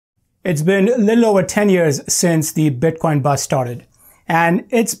It's been a little over 10 years since the Bitcoin bust started, and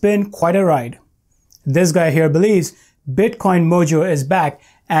it's been quite a ride. This guy here believes Bitcoin mojo is back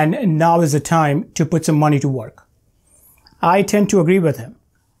and now is the time to put some money to work. I tend to agree with him.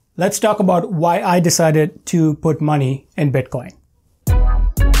 Let's talk about why I decided to put money in Bitcoin.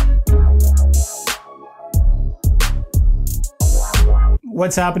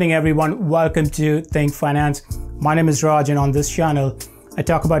 What's happening, everyone? Welcome to Think Finance. My name is Raj, and on this channel, I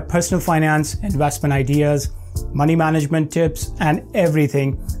talk about personal finance, investment ideas, money management tips, and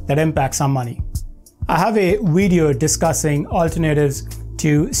everything that impacts our money. I have a video discussing alternatives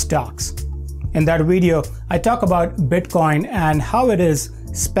to stocks. In that video, I talk about Bitcoin and how it is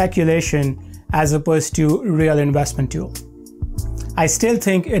speculation as opposed to real investment tool. I still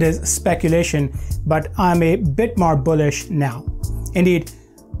think it is speculation, but I'm a bit more bullish now. Indeed,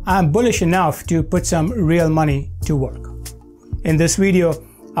 I'm bullish enough to put some real money to work. In this video,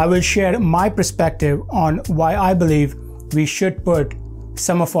 I will share my perspective on why I believe we should put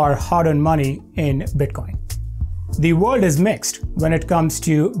some of our hard-earned money in Bitcoin. The world is mixed when it comes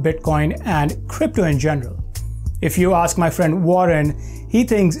to Bitcoin and crypto in general. If you ask my friend Warren, he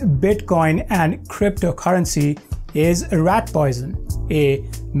thinks Bitcoin and cryptocurrency is a rat poison, a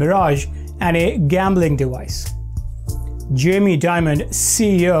mirage, and a gambling device. Jamie Dimon,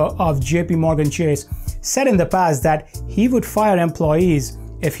 CEO of JP Morgan Chase, said in the past that he would fire employees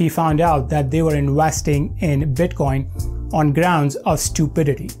if he found out that they were investing in Bitcoin on grounds of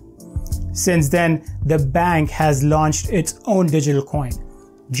stupidity. Since then, the bank has launched its own digital coin,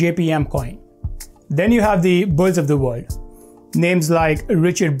 JPM Coin. Then you have the bulls of the world. Names like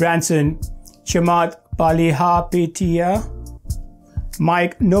Richard Branson, Chamath Palihapitiya,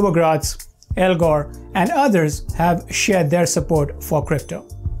 Mike Novogratz, Al Gore, and others have shared their support for crypto.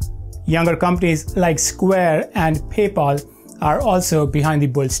 Younger companies like Square and PayPal are also behind the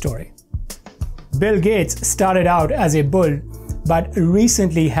bull story. Bill Gates started out as a bull, but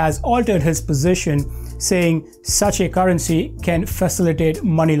recently has altered his position, saying such a currency can facilitate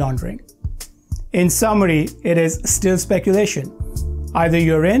money laundering. In summary, it is still speculation. Either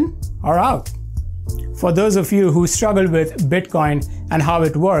you're in or out. For those of you who struggle with Bitcoin and how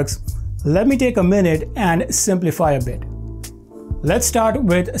it works, let me take a minute and simplify a bit. Let's start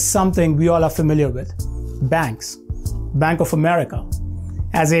with something we all are familiar with: banks. Bank of America.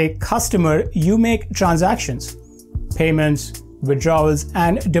 As a customer, you make transactions, payments, withdrawals,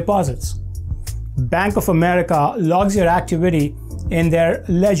 and deposits. Bank of America logs your activity in their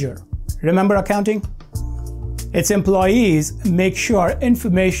ledger. Remember accounting? Its employees make sure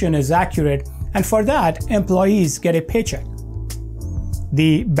information is accurate, and for that, employees get a paycheck.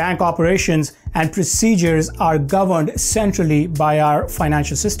 The bank operations and procedures are governed centrally by our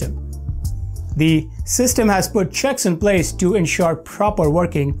financial system. The system has put checks in place to ensure proper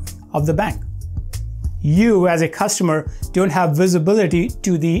working of the bank. You, as a customer, don't have visibility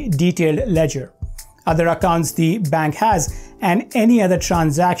to the detailed ledger, other accounts the bank has, and any other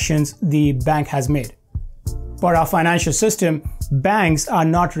transactions the bank has made. For our financial system, banks are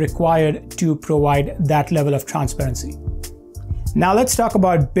not required to provide that level of transparency. Now let's talk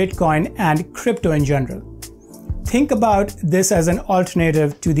about Bitcoin and crypto in general. Think about this as an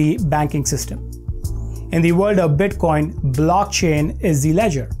alternative to the banking system. In the world of Bitcoin, blockchain is the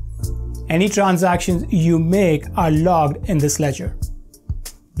ledger. Any transactions you make are logged in this ledger.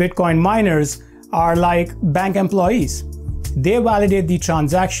 Bitcoin miners are like bank employees. They validate the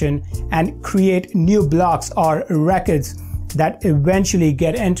transaction and create new blocks or records that eventually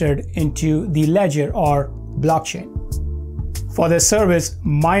get entered into the ledger or blockchain. For this service,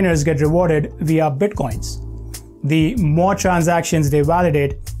 miners get rewarded via Bitcoins. The more transactions they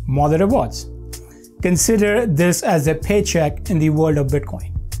validate, more the rewards. Consider this as a paycheck in the world of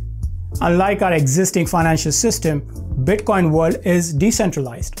Bitcoin. Unlike our existing financial system, Bitcoin world is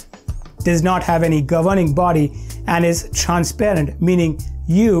decentralized, does not have any governing body, and is transparent, meaning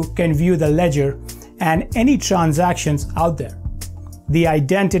you can view the ledger and any transactions out there. The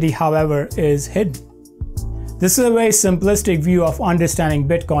identity, however, is hidden. This is a very simplistic view of understanding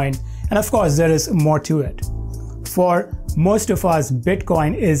Bitcoin, and of course there is more to it. For most of us,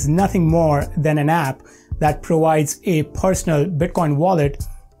 Bitcoin is nothing more than an app that provides a personal Bitcoin wallet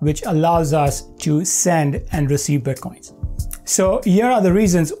which allows us to send and receive Bitcoins. So here are the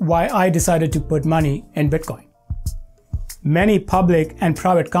reasons why I decided to put money in Bitcoin. Many public and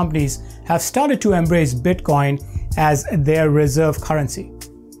private companies have started to embrace Bitcoin as their reserve currency.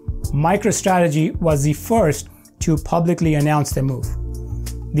 MicroStrategy was the first to publicly announce their move.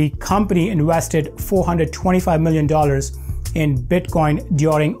 The company invested $425 million in Bitcoin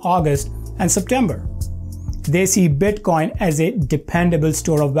during August and September. they see Bitcoin as a dependable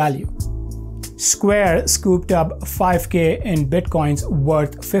store of value. Square scooped up $5,000 in Bitcoins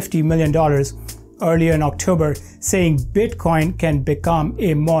worth $50 million earlier in October, saying Bitcoin can become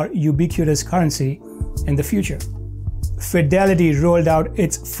a more ubiquitous currency in the future. Fidelity rolled out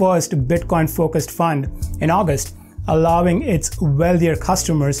its first Bitcoin-focused fund in August, allowing its wealthier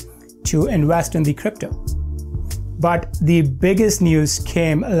customers to invest in the crypto. But the biggest news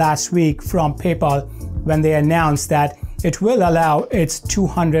came last week from PayPal when they announced that it will allow its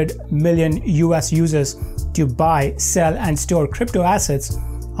 200 million US users to buy, sell, and store crypto assets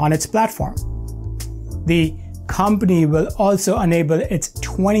on its platform. The company will also enable its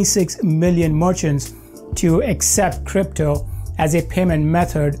 26 million merchants to accept crypto as a payment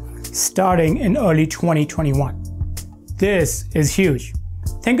method starting in early 2021. This is huge.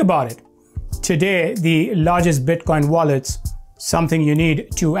 Think about it. Today, the largest Bitcoin wallets, something you need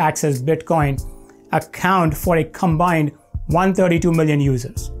to access Bitcoin, account for a combined 132 million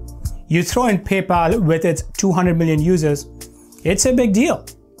users. You throw in PayPal with its 200 million users, it's a big deal.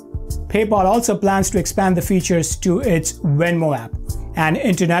 PayPal also plans to expand the features to its Venmo app and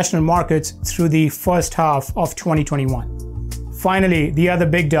international markets through the first half of 2021. Finally, the other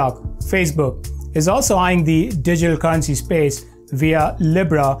big dog, Facebook, is also eyeing the digital currency space via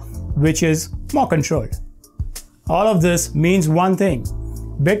Libra, which is more controlled. All of this means one thing: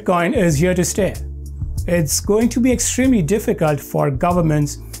 Bitcoin is here to stay. It's going to be extremely difficult for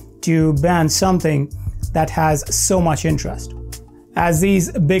governments to ban something that has so much interest. As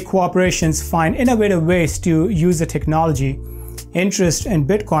these big corporations find innovative ways to use the technology, interest in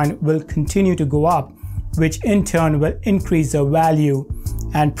Bitcoin will continue to go up, which in turn will increase the value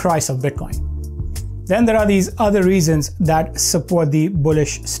and price of Bitcoin. Then there are these other reasons that support the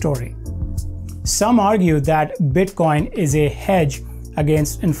bullish story. Some argue that Bitcoin is a hedge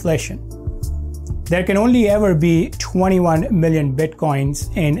against inflation. There can only ever be 21 million Bitcoins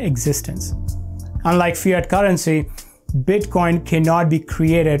in existence. Unlike fiat currency, Bitcoin cannot be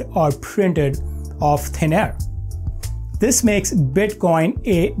created or printed off thin air. This makes Bitcoin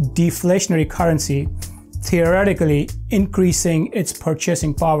a deflationary currency, theoretically increasing its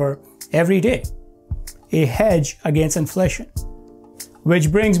purchasing power every day, a hedge against inflation.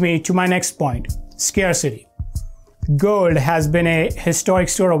 Which brings me to my next point: scarcity. Gold has been a historic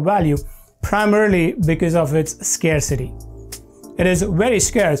store of value primarily because of its scarcity. It is very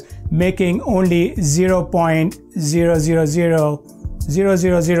scarce, making only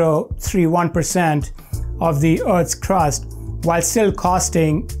 0.0000031% of the Earth's crust, while still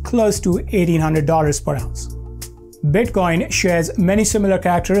costing close to $1,800 per ounce. Bitcoin shares many similar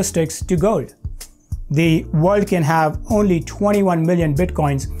characteristics to gold. The world can have only 21 million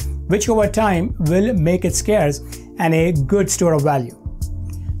Bitcoins, which over time will make it scarce and a good store of value.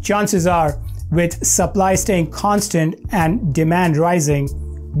 Chances are, with supply staying constant and demand rising,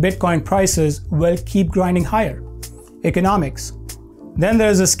 Bitcoin prices will keep grinding higher. Economics. Then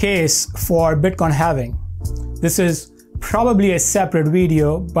there's this case for Bitcoin halving. This is probably a separate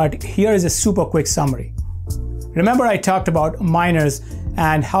video, but here is a super quick summary. Remember I talked about miners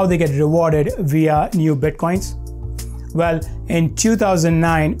and how they get rewarded via new Bitcoins? Well, in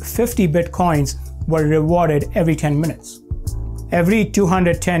 2009, 50 Bitcoins were rewarded every 10 minutes. Every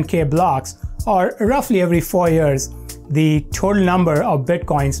 210K blocks, or roughly every 4 years, the total number of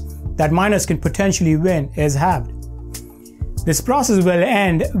Bitcoins that miners can potentially win is halved. This process will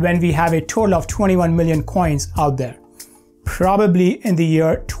end when we have a total of 21 million coins out there, probably in the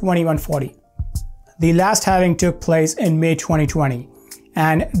year 2140. The last halving took place in May 2020,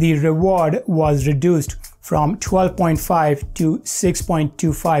 and the reward was reduced from 12.5 to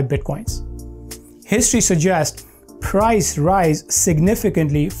 6.25 Bitcoins. History suggests price rise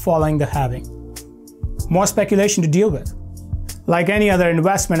significantly following the halving. More speculation to deal with. Like any other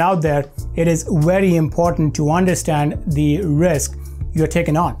investment out there, it is very important to understand the risk you're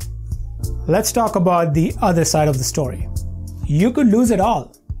taking on. Let's talk about the other side of the story. You could lose it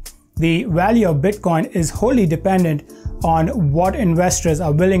all. The value of Bitcoin is wholly dependent on what investors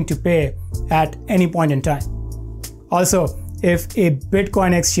are willing to pay at any point in time. Also, if a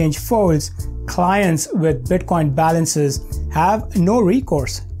Bitcoin exchange folds, clients with Bitcoin balances have no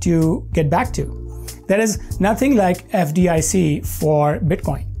recourse to get back to. There is nothing like FDIC for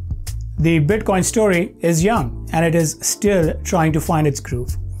Bitcoin. The Bitcoin story is young and it is still trying to find its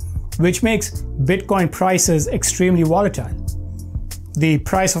groove, which makes Bitcoin prices extremely volatile. The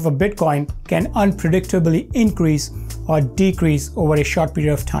price of a Bitcoin can unpredictably increase or decrease over a short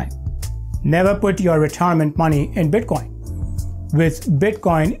period of time. Never put your retirement money in Bitcoin. With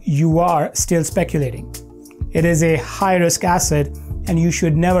Bitcoin, you are still speculating. It is a high-risk asset and you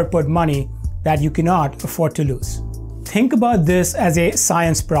should never put money that you cannot afford to lose. Think about this as a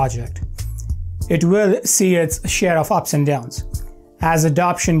science project. It will see its share of ups and downs. As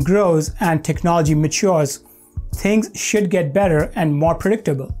adoption grows and technology matures, things should get better and more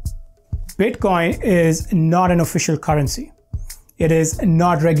predictable. Bitcoin is not an official currency. It is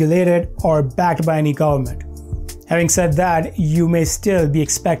not regulated or backed by any government. Having said that, you may still be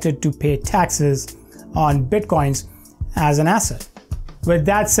expected to pay taxes on Bitcoins as an asset. With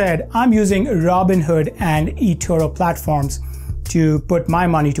that said, I'm using Robinhood and eToro platforms to put my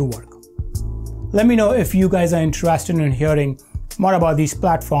money to work. Let me know if you guys are interested in hearing more about these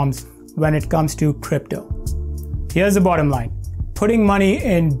platforms when it comes to crypto. Here's the bottom line. Putting money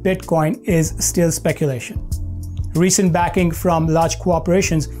in Bitcoin is still speculation. Recent backing from large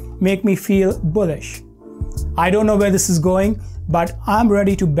corporations make me feel bullish. I don't know where this is going, but I'm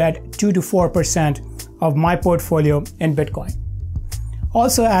ready to bet 2 to 4% of my portfolio in Bitcoin.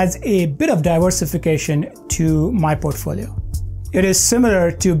 Also adds a bit of diversification to my portfolio. It is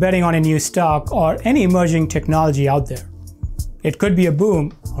similar to betting on a new stock or any emerging technology out there. It could be a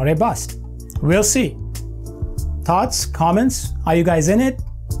boom or a bust. We'll see. Thoughts, comments? Are you guys in it?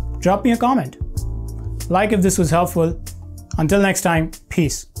 Drop me a comment. Like if this was helpful. Until next time,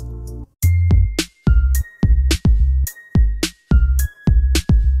 peace.